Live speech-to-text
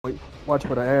Watch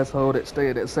for the asshole that stay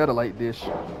at that satellite dish.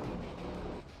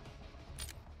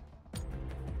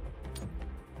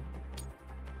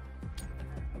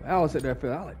 I was sitting there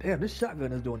feeling, I'm like, damn, this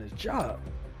shotgun is doing its job.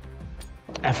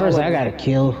 At first, I got a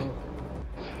kill.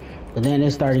 But then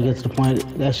it started to get to the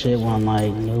point, that shit wasn't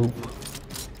like, nope.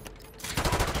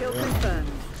 Kill confirmed.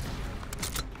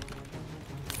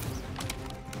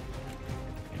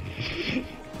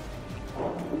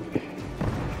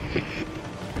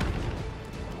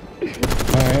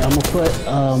 Alright, I'm gonna put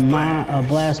a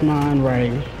blast mine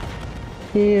right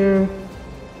here.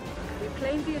 We've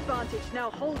claimed the advantage,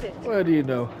 now hold it. Well, do you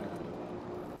know?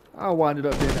 I winded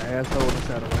up being an asshole in the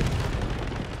satellite.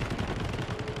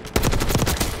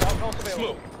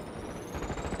 Smoke.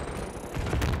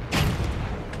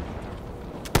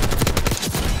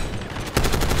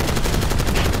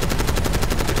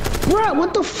 Bruh,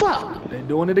 what the fuck? They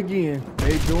doing it again.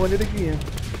 They doing it again.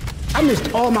 I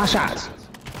missed all my shots.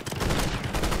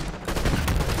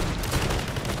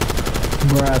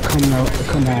 Bruh,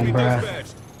 come on, bruh.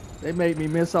 They made me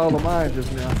miss all of mine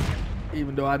just now,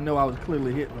 even though I know I was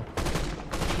clearly hitting them.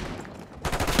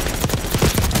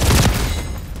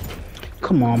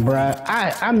 Come on, bruh.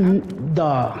 I'm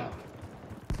dog.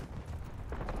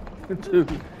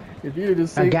 Dude, if you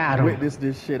just witness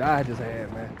this shit I just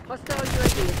had, man. Hostile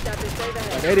UAV established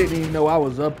overhead. They didn't even know I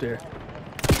was up there.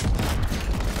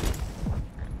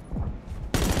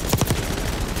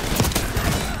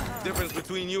 Difference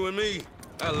between you and me,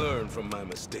 I learned from my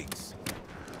mistakes.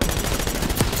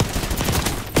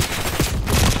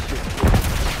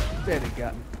 That it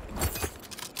got me.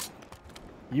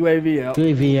 UAV out.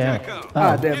 UAV out.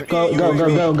 Ah, damn it. Go.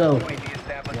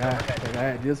 Yeah, I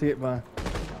had just hit mine.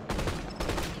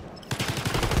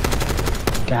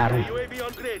 Got him. UAV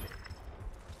on grid.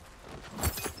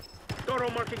 Toro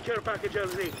marking care package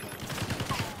LZ.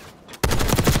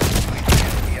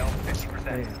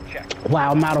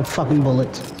 Wow, I'm out of fucking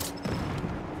bullets.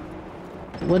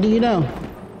 What do you know?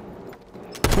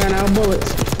 Ran out of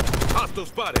bullets. Hostile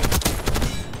spotted.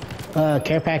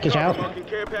 Care package out. Marking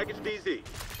care package DZ.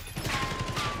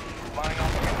 Flying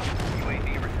off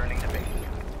UAV returning to base.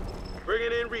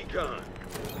 Bringing in recon.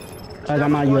 I got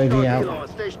my UAV out.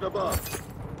 Station above.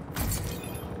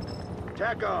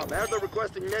 TACOM, have the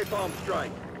requesting napalm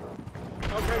strike.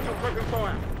 Okay, so quick and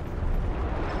fire.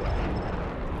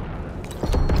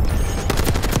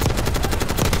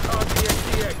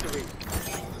 RTXD activate.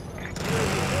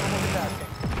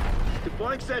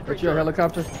 Deploying sentry. Got your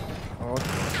helicopter? Oh,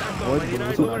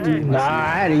 Nah,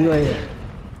 I had a UAV.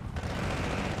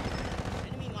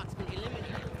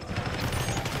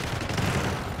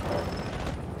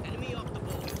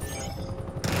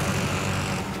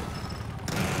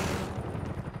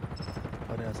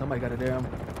 Oh, damn, somebody got a damn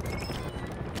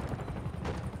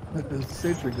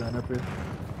sentry gun up here.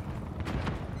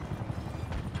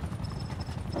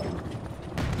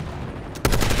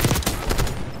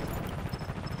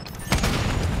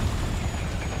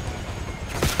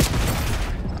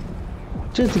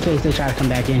 Just in case they try to come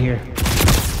back in here.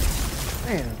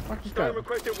 Man, fucking Starting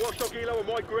requested watchdog Elo and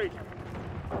white grid.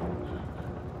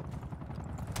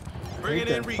 Bringing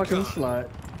in recon. Fucking slide.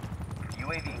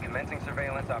 UAV commencing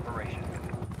surveillance operation.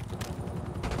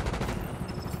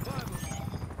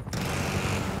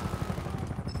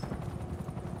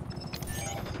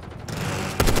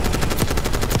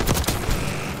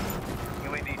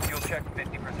 UAV fuel check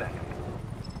 50%.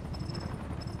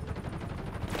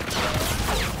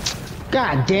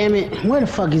 God damn it. Where the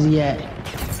fuck is he at?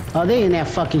 Oh, they in that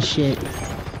fucking shit. Mission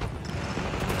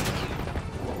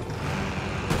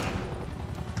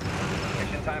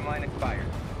timeline expired.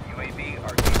 UAV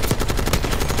RTB.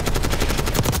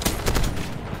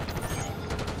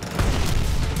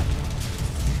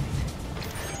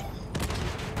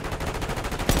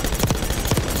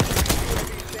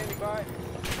 Standing by.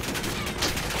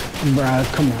 Bruh,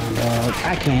 come on, dog.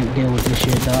 I can't deal with this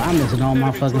shit, dog. I'm missing all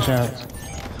my fucking shots.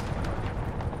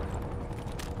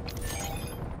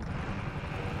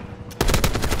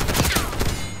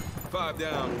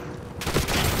 Down.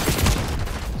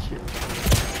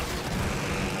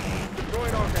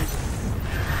 Deploying Archangel.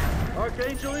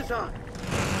 Archangel is on.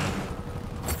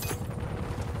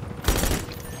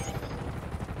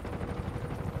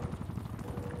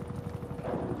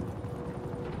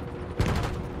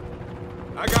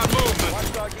 I got movement.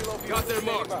 Got their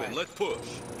marksman. Let's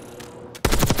push.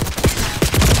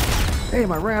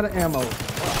 Damn, I ran out of ammo.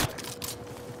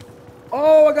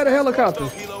 Oh, I got a helicopter.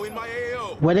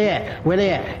 Where they at? Where they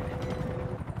at?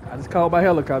 I just called my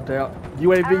helicopter out.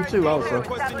 UAV too, also.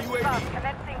 Damn,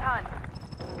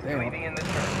 UAV in the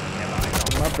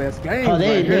turret. my best game. Oh,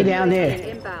 they right down there.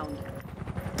 Inbound.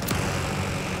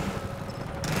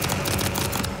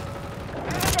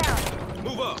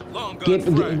 Long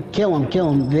gun frag. Kill him.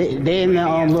 They in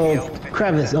the little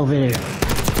crevice over there.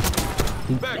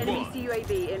 Back Enemy one.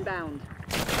 CUAV inbound.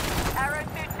 Arrow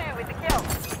 2-2 with the kill.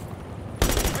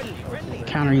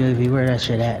 Counter UAV, where that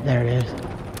shit at? There it is.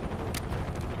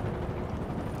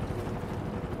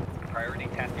 Priority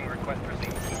testing request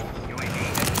received.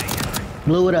 UAV exiting your range.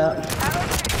 Blew it up. Arrow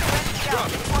 2-2 ready to go.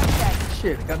 One check.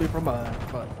 Shit, got me from behind.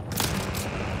 Fuck.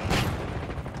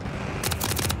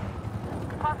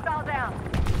 Hostile down.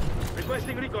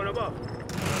 Requesting recon above.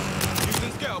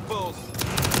 Using scalpels.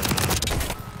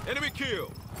 Enemy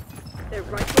kill. They're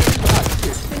right where you are.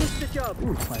 Finish the job.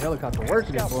 Ooh, my helicopter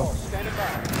working, boy. Standing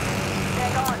by.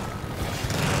 Dead on.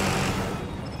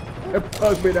 That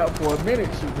bug been out for a minute,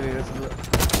 shoot their asses up.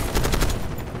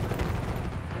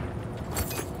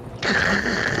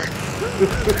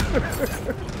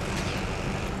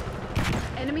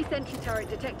 Enemy sentry turret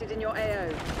detected in your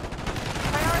AO.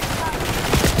 Priority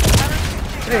target. Arrow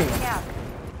 2-2 Dang. rushing out.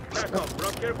 Back up.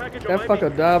 Rough care package on That my fucker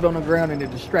beat. dived on the ground and it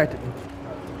distracted me.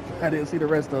 I didn't see the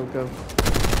rest of them come.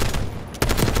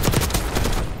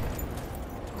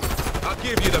 I'll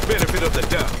give you the benefit of the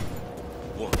doubt.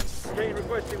 Once. Kane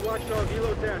requesting watchdog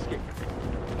helo tasking.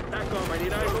 Back on. I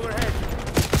need eyes overhead.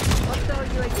 Hostile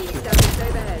UAV established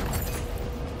overhead.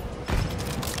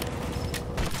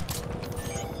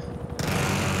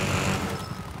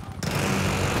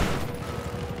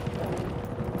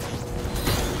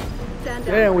 Stand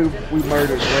down. Damn, we Sergeant.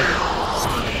 murdered, bro.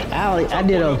 I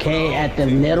did okay at the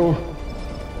middle.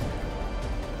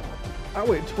 I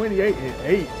went 28 and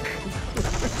 8.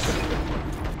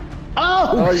 Oh,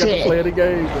 Oh, you got to shit. play the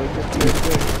game, bro. Just play the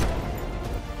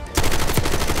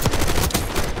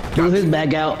game. Blew his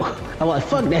back out. I'm like,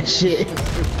 fuck that shit. I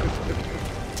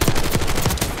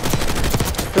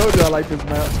told you I like this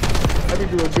map. I be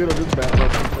doing good on this map.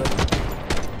 Like this,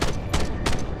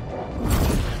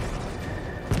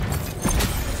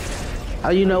 Oh,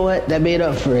 you know what? That made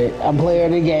up for it. I'm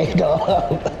playing the game,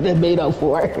 dog. That made up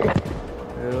for it.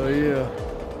 Hell yeah.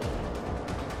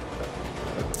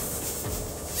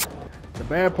 The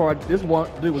bad part, this one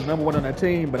dude was #1 on that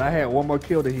team, but I had one more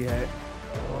kill than he had.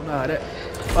 Oh, nah, that.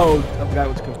 Oh, I forgot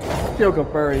it was kill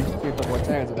confirmed. He picked up more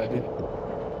tags than I did.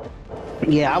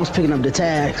 Yeah, I was picking up the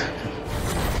tags.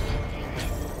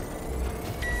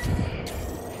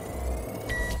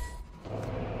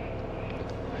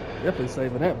 Definitely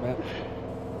saving that map.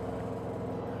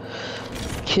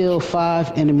 Kill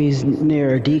 5 enemies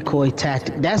near a decoy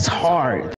tactic. That's hard.